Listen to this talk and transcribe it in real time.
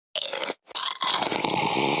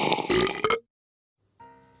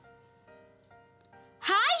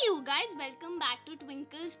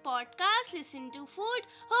Twinkle's podcast. Listen to food.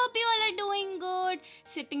 Hope you all are doing good.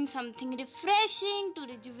 Sipping something refreshing to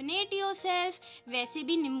rejuvenate yourself. वैसे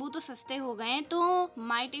भी नींबू तो सस्ते हो गए हैं तो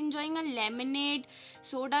might enjoying a lemonade,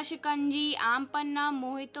 soda shikanji, आम पन्ना,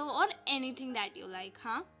 mojito or anything that you like,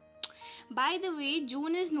 huh? By the way,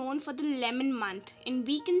 June is known for the lemon month and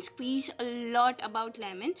we can squeeze a lot about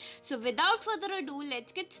lemon. So without further ado,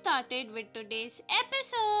 let's get started with today's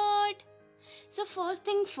episode. So first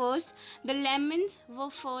thing first, the lemons were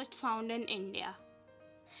first found in India.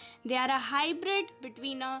 They are a hybrid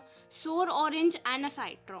between a sour orange and a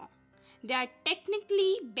citron. They are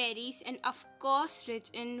technically berries and of course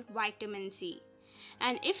rich in vitamin C.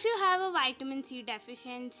 And if you have a vitamin C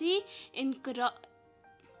deficiency,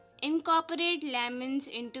 incorporate lemons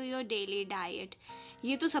into your daily diet.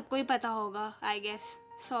 ये तो सबको ही पता होगा, I guess.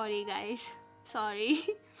 Sorry guys. Sorry.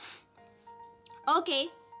 Okay,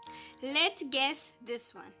 let's guess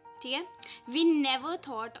this one. ठीक है? We never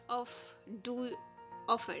thought of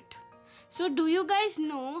it. So do you guys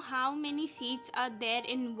know how many seeds are there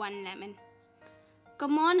in one lemon?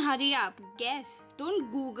 Come on, hurry up. Guess.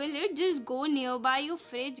 Don't Google it. Just go nearby your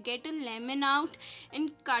fridge, get a lemon out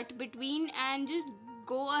and cut between and just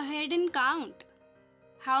go ahead and count.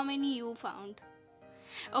 How many you found?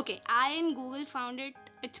 Okay, I and Google found it.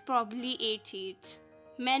 It's probably 8 seeds.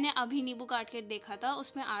 मैंने अभी नींबू काट के देखा था,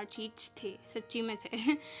 उसमें 8 seeds थे, सच्ची में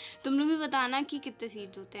थे. तुम लोग भी बताना कि कितने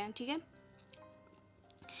सीड्स होते हैं, ठीक है?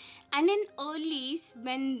 And in earlies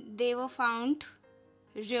when they were found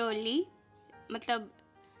rarely, मतलब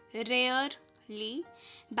rarely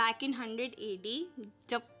back in 100 AD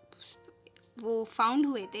जब वो फाउंड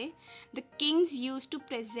हुए थे, the kings used to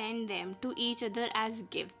present them to each other as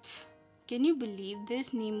gifts. Can you believe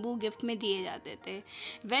this? नींबू गिफ्ट में दिए जाते थे.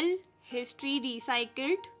 Well, history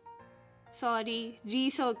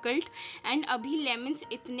recircled and अभी lemons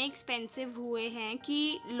इतने expensive हुए हैं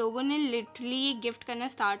कि लोगों ने literally ये गिफ्ट करना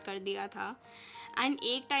स्टार्ट कर दिया था. And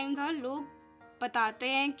एक टाइम था लोग बताते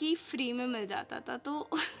हैं कि फ्री में मिल जाता था. तो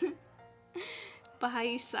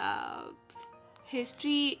भाई साहब,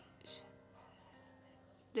 हिस्ट्री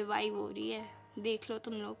रिवाइव हो रही है, देख लो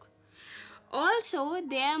तुम लोग. Also,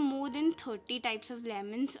 there are more than 30 types of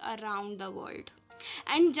lemons around the world.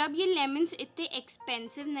 And जब ये lemons इतने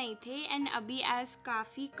expensive नहीं थे and अभी as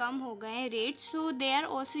काफ़ी कम हो गए हैं rates, so they are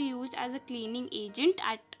also used as a cleaning agent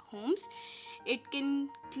at homes. It can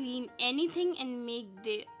clean anything and make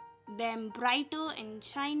them brighter and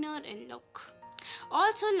shinier in look.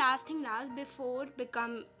 Also, last, before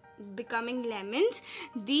becoming lemons,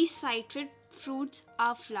 these citrus fruits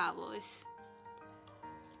are flowers.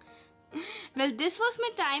 Well, this was my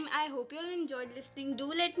time. I hope you all enjoyed listening. Do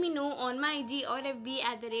let me know on my IG or FB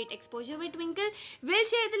at @exposure with Twinkle. We'll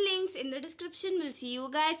share the links in the description. We'll see you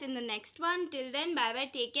guys in the next one. Till then, bye bye,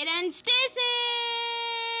 take care and stay safe.